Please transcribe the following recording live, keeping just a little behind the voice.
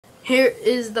Here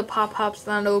is the Pop Pops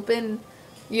not open.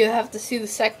 You have to see the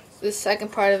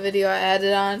second part of the video I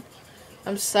added on.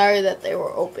 I'm sorry that they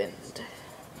were opened.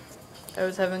 I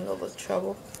was having a little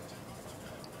trouble.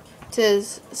 It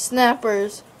says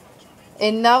Snappers,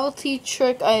 a novelty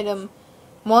trick item.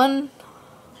 Bang,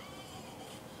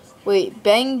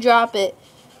 drop it,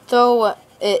 throw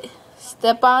it,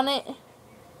 step on it,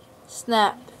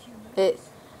 snap it.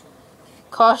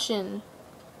 Caution.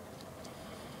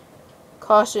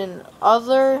 What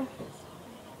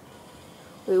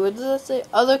does that say?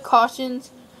 Other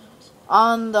cautions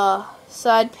on the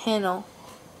side panel.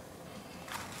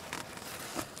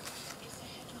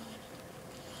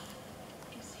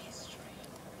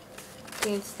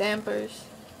 Green Stampers.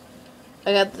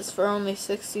 I got this for only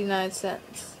 69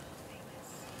 cents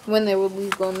when they were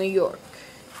legal in New York.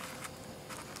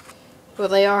 Well,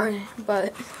 they are,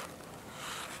 but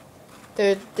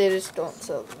they just don't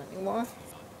sell them anymore.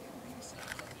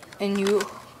 And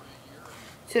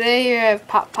today here I have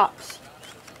Pop Pops,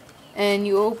 and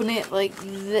you open it like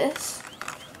this.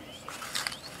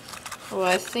 Well,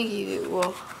 I think you do.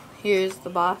 Well, here's the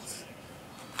box,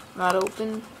 not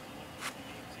open,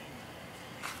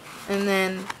 and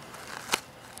then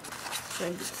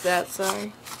it's that.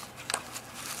 Sorry.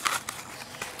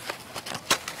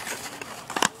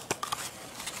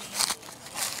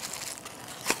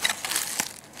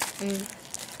 And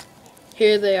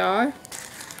here they are.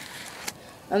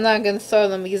 I'm not going to throw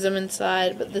them because I'm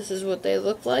inside, but this is what they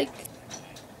look like.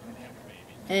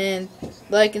 And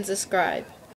like and subscribe.